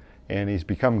ex-MD, and he's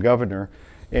become governor.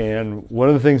 And one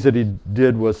of the things that he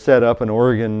did was set up an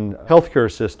Oregon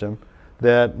healthcare system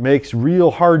that makes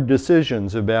real hard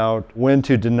decisions about when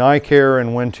to deny care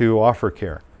and when to offer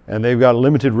care. And they've got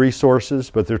limited resources,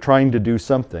 but they're trying to do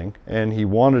something. And he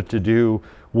wanted to do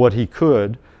what he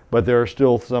could, but there are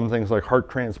still some things like heart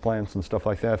transplants and stuff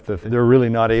like that that they're really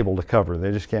not able to cover.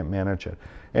 They just can't manage it.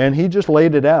 And he just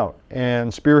laid it out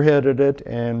and spearheaded it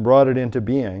and brought it into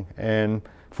being. And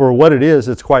for what it is,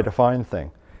 it's quite a fine thing.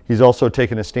 He's also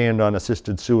taken a stand on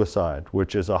assisted suicide,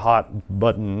 which is a hot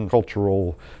button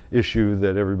cultural issue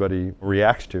that everybody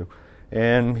reacts to.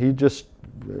 And he just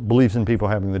believes in people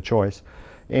having the choice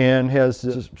and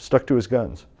has stuck to his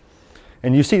guns.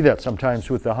 And you see that sometimes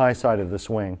with the high side of the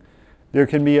swing. There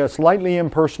can be a slightly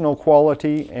impersonal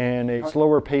quality and a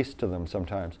slower pace to them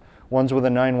sometimes. Ones with a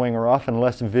 9-wing are often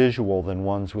less visual than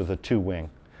ones with a 2-wing.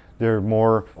 They're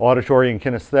more auditory and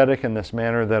kinesthetic in this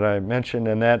manner that I mentioned,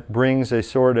 and that brings a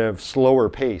sort of slower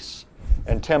pace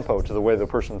and tempo to the way the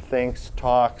person thinks,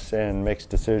 talks, and makes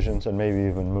decisions, and maybe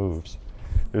even moves.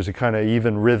 There's a kind of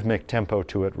even rhythmic tempo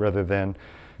to it rather than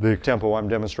the tempo I'm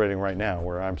demonstrating right now,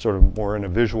 where I'm sort of more in a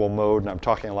visual mode and I'm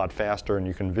talking a lot faster, and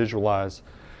you can visualize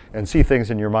and see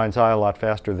things in your mind's eye a lot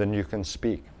faster than you can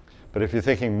speak. But if you're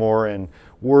thinking more in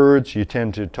words, you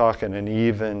tend to talk in an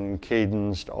even,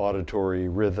 cadenced, auditory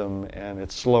rhythm, and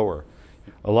it's slower.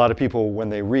 A lot of people, when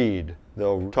they read,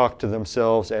 they'll talk to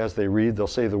themselves as they read. They'll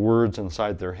say the words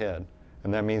inside their head.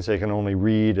 And that means they can only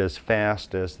read as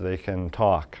fast as they can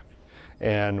talk.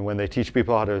 And when they teach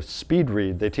people how to speed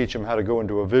read, they teach them how to go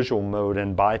into a visual mode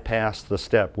and bypass the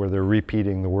step where they're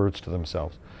repeating the words to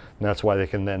themselves. And that's why they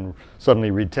can then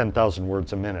suddenly read 10,000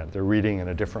 words a minute. They're reading in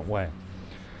a different way.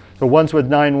 The ones with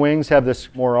 9 wings have this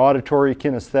more auditory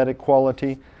kinesthetic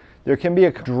quality. There can be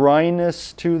a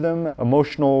dryness to them,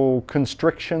 emotional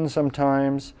constriction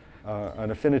sometimes,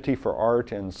 an affinity for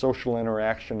art and social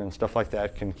interaction and stuff like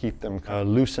that can keep them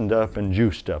loosened up and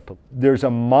juiced up. There's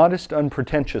a modest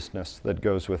unpretentiousness that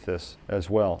goes with this as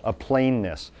well, a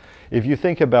plainness. If you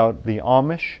think about the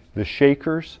Amish, the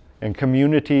Shakers, and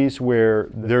communities where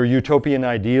their utopian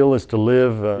ideal is to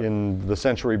live in the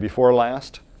century before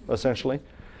last, essentially,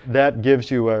 that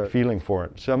gives you a feeling for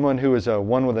it. Someone who is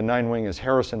one with a 9 wing is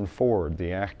Harrison Ford,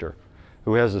 the actor,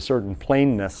 who has a certain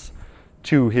plainness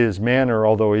to his manner,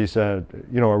 although he's a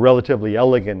relatively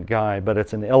elegant guy, but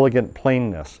it's an elegant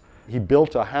plainness. He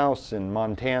built a house in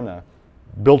Montana,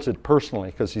 built it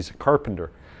personally because he's a carpenter,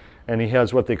 and he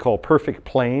has what they call perfect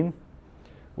plane,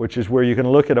 which is where you can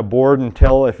look at a board and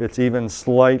tell if it's even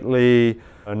slightly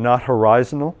not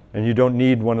horizontal, and you don't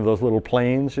need one of those little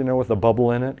planes, with a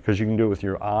bubble in it, because you can do it with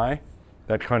your eye,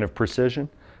 that kind of precision.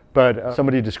 But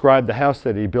somebody described the house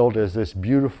that he built as this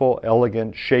beautiful,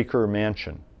 elegant Shaker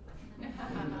mansion.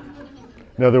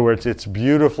 In other words, it's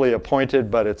beautifully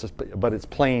appointed, but it's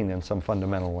plain in some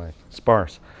fundamental way,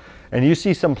 sparse. And you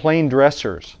see some plain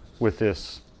dressers with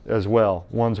this as well,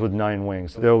 ones with 9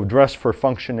 wings. They'll dress for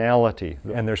functionality,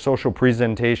 and their social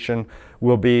presentation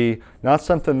will be not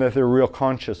something that they're real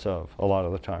conscious of a lot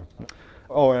of the time.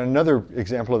 Oh, and another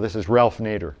example of this is Ralph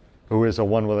Nader, who is a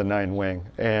one with a 9 wing,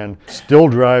 and still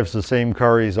drives the same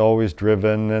car he's always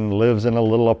driven, and lives in a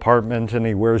little apartment, and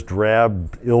he wears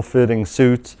drab, ill-fitting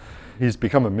suits. He's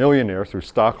become a millionaire through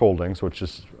stock holdings, which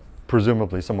is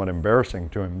presumably somewhat embarrassing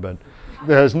to him, but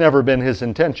that has never been his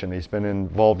intention. He's been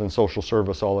involved in social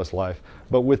service all his life,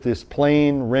 but with this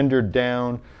plain, rendered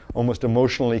down, almost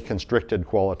emotionally constricted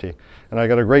quality. And I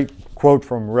got a great quote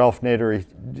from Ralph Nader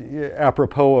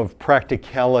apropos of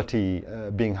practicality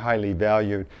being highly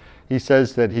valued. He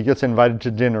says that he gets invited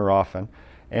to dinner often,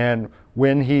 and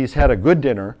when he's had a good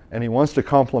dinner and he wants to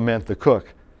compliment the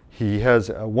cook, he has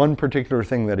one particular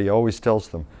thing that he always tells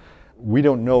them. We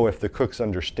don't know if the cooks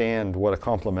understand what a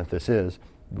compliment this is.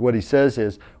 What he says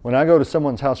is, when I go to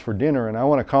someone's house for dinner and I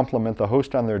want to compliment the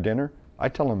host on their dinner, I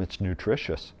tell them it's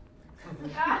nutritious.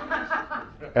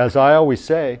 As I always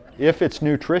say, if it's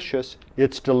nutritious,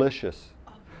 it's delicious.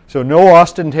 So no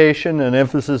ostentation, an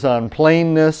emphasis on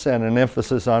plainness and an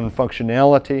emphasis on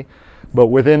functionality, but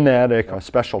within that a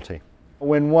specialty.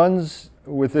 When ones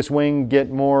with this wing get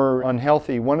more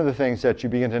unhealthy, one of the things that you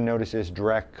begin to notice is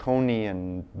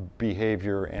draconian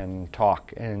behavior and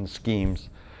talk and schemes.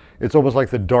 It's almost like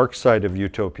the dark side of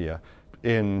utopia.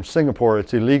 In Singapore,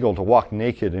 it's illegal to walk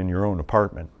naked in your own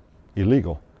apartment.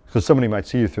 Illegal. Because somebody might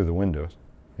see you through the windows.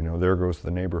 There goes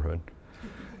the neighborhood.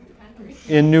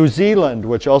 In New Zealand,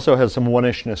 which also has some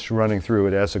one-ishness running through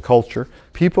it as a culture,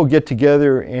 people get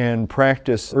together and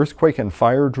practice earthquake and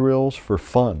fire drills for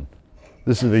fun.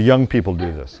 This is the young people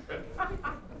do this.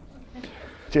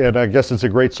 And I guess it's a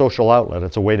great social outlet.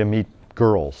 It's a way to meet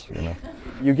girls,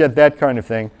 You get that kind of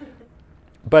thing.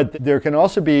 But there can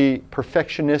also be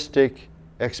perfectionistic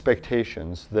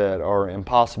expectations that are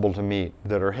impossible to meet,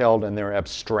 that are held and they're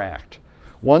abstract.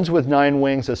 Ones with 9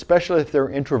 wings, especially if they're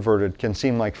introverted, can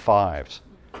seem like 5s.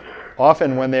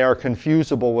 Often when they are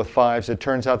confusable with 5s, it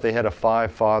turns out they had a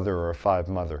 5 father or a 5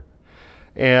 mother.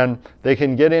 And they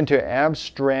can get into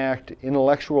abstract,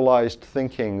 intellectualized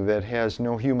thinking that has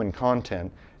no human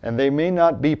content, and they may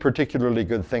not be particularly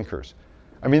good thinkers.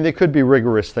 I mean, they could be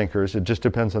rigorous thinkers, it just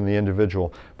depends on the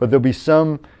individual, but there'll be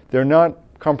they're not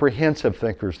comprehensive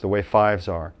thinkers the way 5s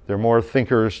are. They're more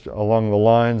thinkers along the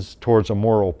lines towards a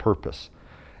moral purpose.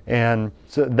 And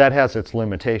so that has its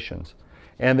limitations.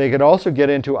 And they could also get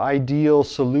into ideal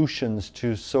solutions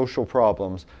to social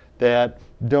problems that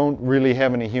don't really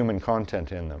have any human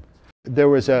content in them. There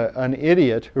was an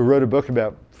idiot who wrote a book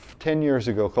about 10 years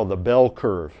ago called The Bell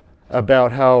Curve.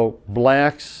 about how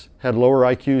blacks had lower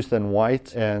IQs than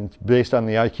whites, and based on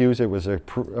the IQs, it was a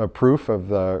proof of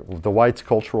the whites'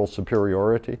 cultural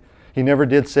superiority. He never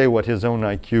did say what his own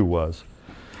IQ was.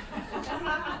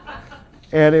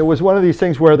 And it was one of these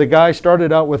things where the guy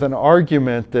started out with an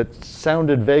argument that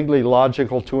sounded vaguely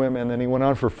logical to him, and then he went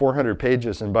on for 400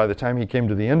 pages, and by the time he came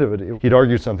to the end of it, he'd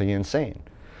argued something insane.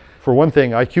 For one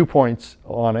thing, IQ points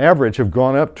on average have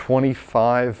gone up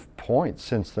 25 points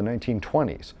since the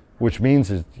 1920s, which means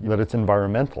that it's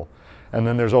environmental. And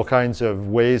then there's all kinds of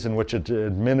ways in which it's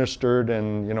administered,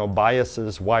 and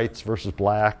biases, whites versus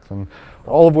blacks, and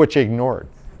all of which he ignored.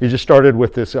 He just started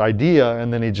with this idea,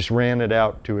 and then he just ran it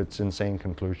out to its insane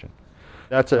conclusion.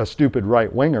 That's a stupid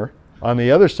right-winger. On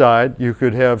the other side, you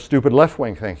could have stupid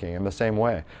left-wing thinking in the same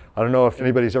way. I don't know if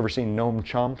anybody's ever seen Noam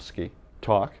Chomsky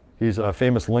talk. He's a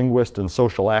famous linguist and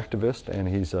social activist, and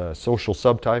he's a social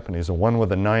subtype, and he's a one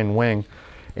with a 9 wing.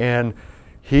 And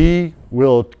he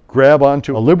will grab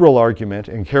onto a liberal argument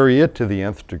and carry it to the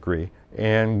nth degree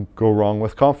and go wrong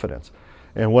with confidence.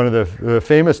 And one of the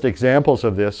famous examples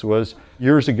of this was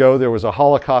years ago, there was a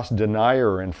Holocaust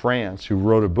denier in France who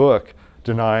wrote a book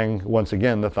denying, once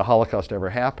again, that the Holocaust ever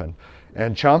happened.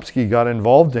 And Chomsky got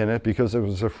involved in it because it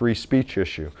was a free speech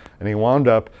issue. And he wound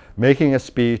up making a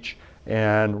speech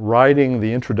and writing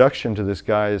the introduction to this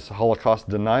guy's Holocaust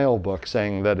denial book,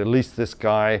 saying that at least this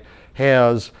guy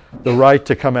has the right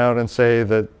to come out and say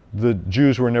that the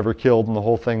Jews were never killed and the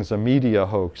whole thing's a media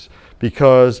hoax,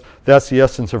 because that's the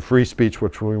essence of free speech,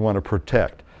 which we want to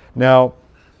protect. Now,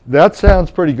 that sounds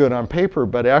pretty good on paper,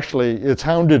 but actually it's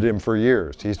hounded him for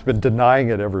years. He's been denying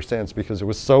it ever since because it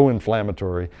was so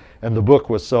inflammatory and the book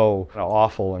was so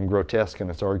awful and grotesque in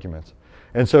its arguments.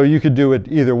 And so you could do it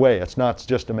either way. It's not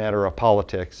just a matter of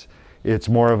politics. It's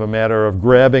more of a matter of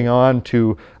grabbing on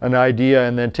to an idea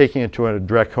and then taking it to a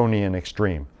draconian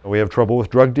extreme. We have trouble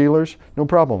with drug dealers? No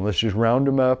problem. Let's just round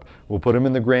them up. We'll put them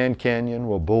in the Grand Canyon.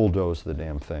 We'll bulldoze the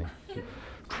damn thing.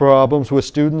 Problems with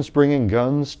students bringing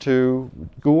guns to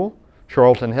school?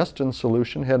 Charlton Heston's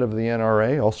solution, head of the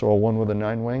NRA, also a one with a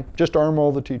 9 wing, just arm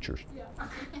all the teachers. Yeah.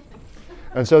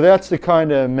 And so that's the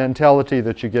kind of mentality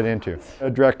that you get into. A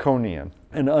draconian,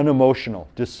 an unemotional,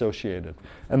 dissociated.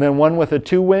 And then one with a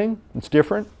 2 wing, it's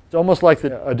different. It's almost like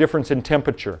a difference in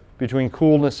temperature between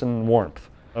coolness and warmth.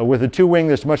 With a 2 wing,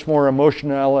 there's much more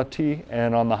emotionality,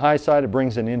 and on the high side, it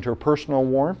brings an interpersonal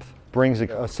warmth, brings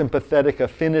a sympathetic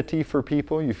affinity for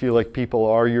people. You feel like people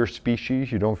are your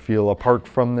species. You don't feel apart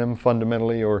from them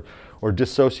fundamentally, or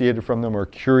dissociated from them, or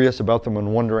curious about them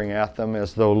and wondering at them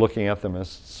as though looking at them as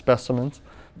specimens.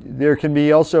 There can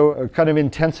be also a kind of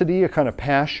intensity, a kind of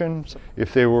passion.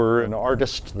 If they were an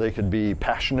artist, they could be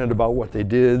passionate about what they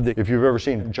did. If you've ever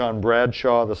seen John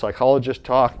Bradshaw, the psychologist,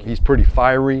 talk, he's pretty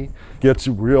fiery, gets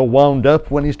real wound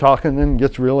up when he's talking and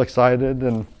gets real excited.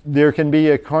 And there can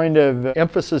be a kind of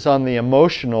emphasis on the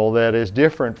emotional that is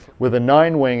different. With a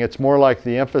 9 wing, it's more like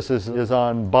the emphasis is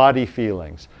on body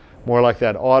feelings, more like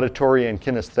that auditory and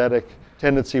kinesthetic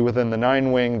tendency within the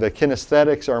 9 wing. The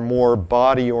kinesthetics are more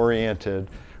body-oriented,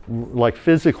 like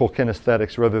physical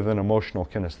kinesthetics rather than emotional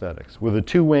kinesthetics. With a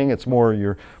 2 wing, it's more,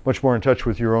 you're much more in touch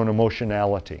with your own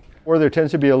emotionality. Or there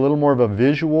tends to be a little more of a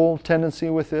visual tendency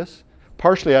with this.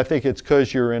 Partially, I think it's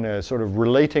because you're in a sort of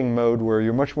relating mode where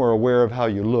you're much more aware of how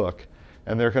you look.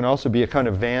 And there can also be a kind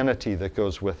of vanity that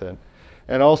goes with it.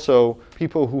 And also,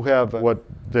 people who have what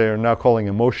they're now calling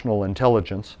emotional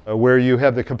intelligence, where you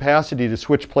have the capacity to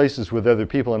switch places with other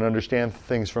people and understand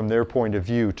things from their point of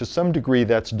view. To some degree,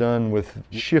 that's done with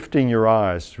shifting your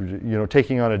eyes,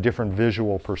 taking on a different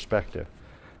visual perspective.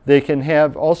 They can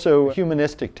have also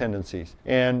humanistic tendencies.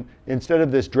 And instead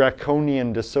of this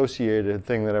draconian dissociated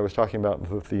thing that I was talking about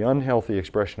with the unhealthy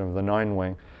expression of the 9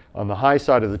 wing, on the high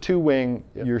side of the 2 wing,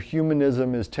 your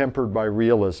humanism is tempered by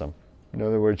realism. In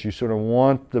other words, you sort of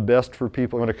want the best for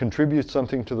people. You want to contribute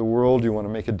something to the world. You want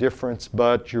to make a difference,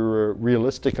 but you're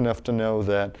realistic enough to know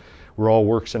that we're all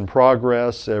works in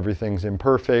progress, everything's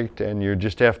imperfect, and you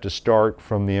just have to start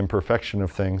from the imperfection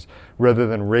of things rather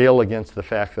than rail against the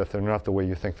fact that they're not the way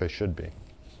you think they should be.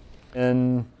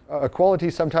 And a quality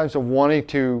sometimes of wanting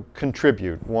to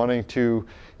contribute, wanting to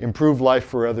improve life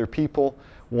for other people,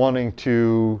 wanting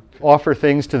to offer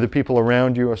things to the people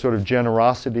around you, a sort of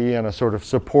generosity and a sort of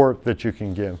support that you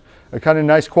can give. A kind of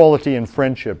nice quality in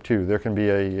friendship too. There can be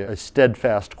a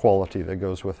steadfast quality that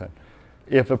goes with it.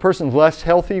 If a person's less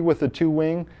healthy with the 2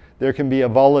 wing, there can be a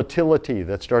volatility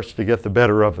that starts to get the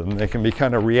better of them. They can be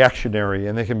kind of reactionary,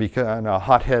 and they can be kind of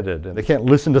hot-headed, and they can't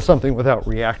listen to something without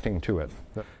reacting to it.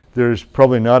 There's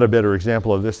probably not a better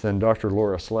example of this than Dr.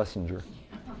 Laura Schlesinger,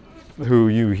 who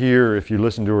you hear if you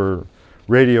listen to her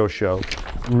radio show,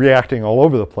 reacting all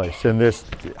over the place in this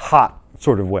hot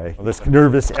sort of way, this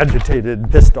nervous, agitated,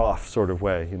 pissed off sort of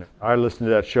way. I listened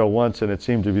to that show once, and it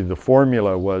seemed to be the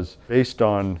formula was based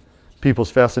on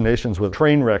people's fascinations with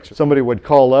train wrecks. Somebody would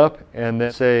call up and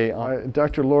then say,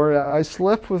 Dr. Laura, I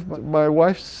slept with my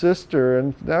wife's sister,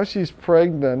 and now she's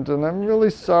pregnant, and I'm really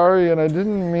sorry, and I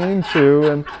didn't mean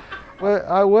to, and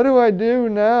what do I do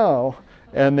now?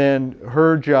 And then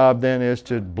her job then is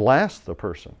to blast the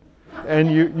person.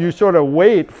 And you sort of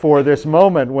wait for this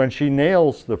moment when she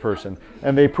nails the person.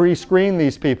 And they pre-screen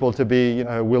these people to be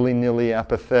willy-nilly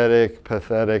apathetic,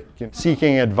 pathetic,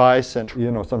 seeking advice and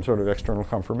some sort of external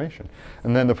confirmation.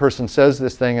 And then the person says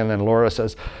this thing, and then Laura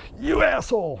says, "You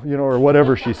asshole," or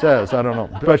whatever she says, I don't know.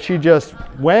 But she just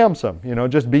whams them,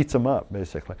 just beats them up,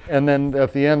 basically. And then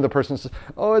at the end, the person says,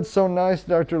 "Oh, it's so nice,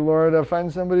 Dr. Laura, to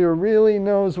find somebody who really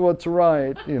knows what's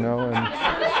right,"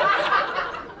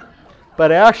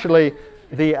 But actually,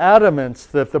 the adamance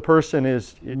that the person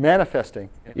is manifesting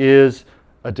is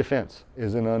a defense,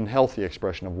 is an unhealthy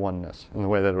expression of oneness, in the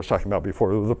way that I was talking about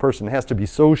before. The person has to be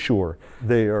so sure,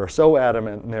 they are so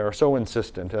adamant, and they are so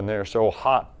insistent, and they are so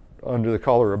hot under the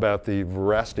collar about the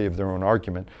veracity of their own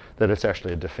argument that it's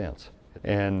actually a defense.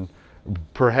 And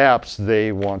perhaps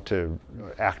they want to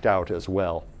act out as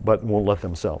well, but won't let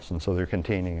themselves, and so they're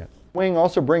containing it. Wing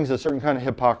also brings a certain kind of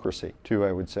hypocrisy, too,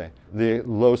 I would say, the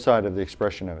low side of the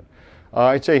expression of it.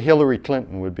 I'd say Hillary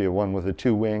Clinton would be one with a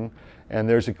two-wing, and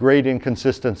there's a great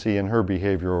inconsistency in her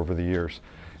behavior over the years.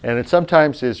 And it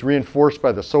sometimes is reinforced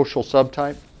by the social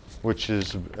subtype, which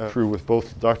is true with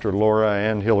both Dr. Laura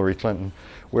and Hillary Clinton,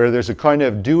 where there's a kind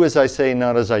of do as I say,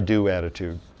 not as I do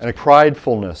attitude, and a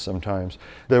pridefulness sometimes.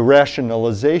 The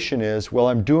rationalization is, well,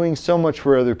 I'm doing so much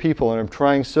for other people, and I'm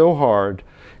trying so hard,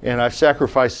 and I've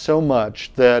sacrificed so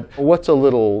much that what's a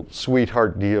little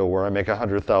sweetheart deal where I make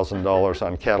 $100,000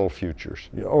 on cattle futures?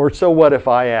 Or so what if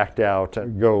I act out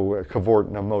and go cavort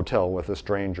in a motel with a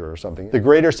stranger or something? The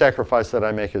greater sacrifice that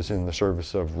I make is in the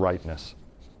service of rightness.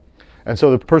 And so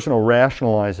the person will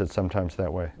rationalize it sometimes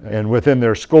that way. And within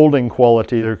their scolding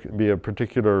quality, there can be a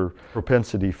particular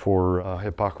propensity for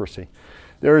hypocrisy.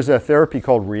 There is a therapy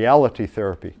called reality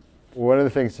therapy. One of the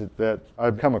things that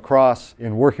I've come across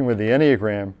in working with the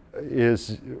Enneagram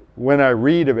is when I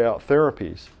read about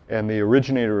therapies and the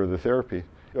originator of the therapy,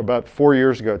 about 4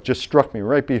 years ago, it just struck me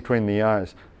right between the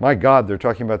eyes. My God, they're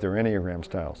talking about their Enneagram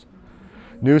styles.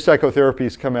 New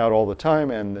psychotherapies come out all the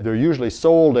time, and they're usually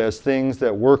sold as things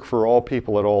that work for all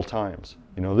people at all times.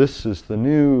 This is the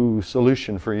new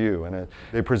solution for you. And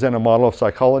they present a model of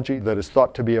psychology that is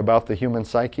thought to be about the human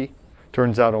psyche.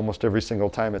 Turns out almost every single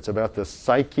time it's about the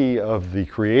psyche of the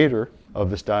creator of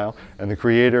the style, and the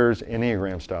creator's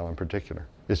Enneagram style in particular.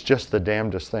 It's just the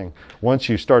damnedest thing. Once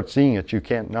you start seeing it, you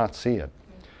can't not see it.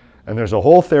 And there's a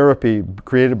whole therapy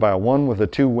created by one with a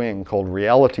two-wing called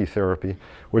reality therapy,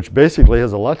 which basically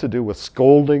has a lot to do with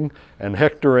scolding and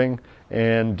hectoring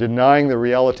and denying the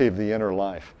reality of the inner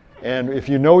life. And if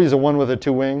you know he's a one with a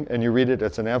two-wing and you read it,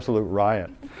 it's an absolute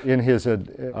riot. In his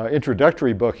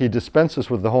introductory book, he dispenses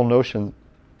with the whole notion,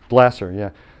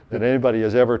 Glasser, that anybody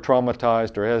is ever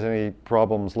traumatized or has any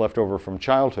problems left over from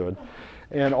childhood.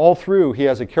 And all through, he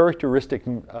has a characteristic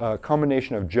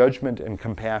combination of judgment and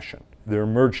compassion. They're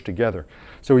merged together.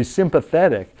 So he's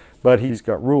sympathetic, but he's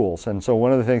got rules. And so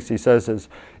one of the things he says is,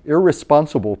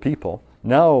 irresponsible people,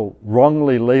 now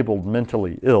wrongly labeled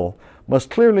mentally ill, must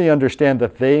clearly understand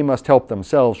that they must help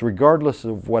themselves regardless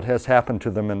of what has happened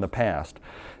to them in the past.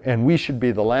 And we should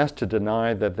be the last to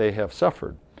deny that they have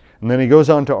suffered. And then he goes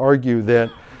on to argue that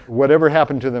whatever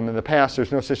happened to them in the past,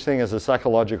 there's no such thing as a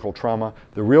psychological trauma.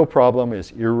 The real problem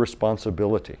is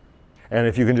irresponsibility. And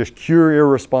if you can just cure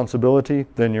irresponsibility,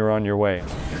 then you're on your way.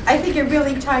 I think it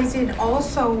really ties in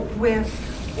also with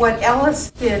what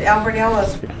Ellis did, Albert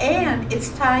Ellis, and it's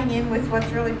tying in with what's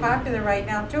really popular right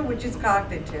now too, which is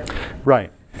cognitive.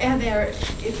 Right. And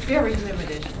it's very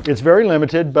limited. It's very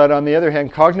limited, but on the other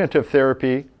hand, cognitive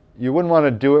therapy, you wouldn't want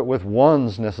to do it with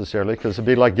ones necessarily, because it'd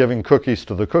be like giving cookies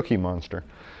to the Cookie Monster.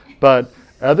 But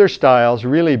other styles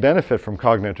really benefit from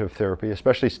cognitive therapy,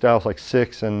 especially styles like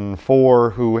 6 and 4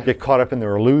 who get caught up in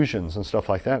their illusions and stuff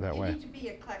like that way. You need to be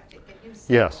eclectic and use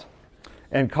Yes.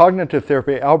 And cognitive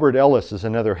therapy, Albert Ellis is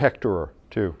another hectorer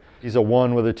too. He's a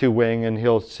one with a two-wing, and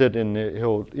he'll sit and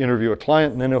he'll interview a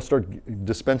client, and then he'll start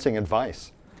dispensing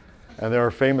advice. And there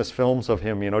are famous films of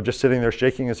him, just sitting there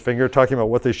shaking his finger, talking about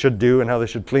what they should do and how they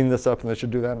should clean this up and they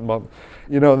should do that. And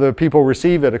the people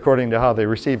receive it according to how they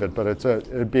receive it, but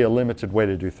it'd be a limited way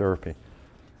to do therapy.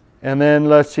 And then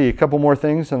let's see, a couple more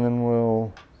things, and then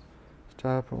we'll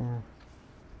stop.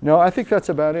 No, I think that's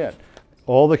about it.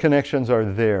 All the connections are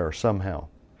there somehow.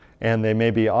 and they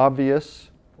may be obvious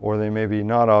or they may be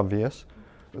not obvious.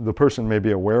 The person may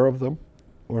be aware of them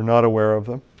or not aware of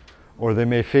them, or they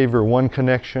may favor one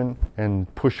connection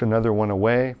and push another one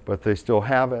away, but they still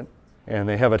have it, and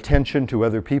they have attention to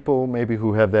other people maybe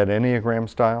who have that Enneagram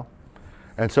style.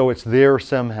 And so it's there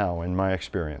somehow in my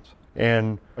experience.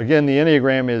 And again, the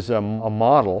Enneagram is a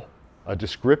model, a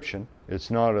description. It's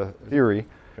not a theory,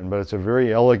 but it's a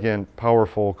very elegant,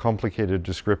 powerful, complicated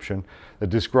description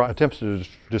that attempts to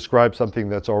describe something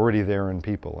that's already there in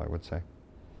people, I would say.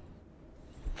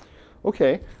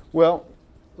 Okay, well,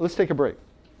 let's take a break.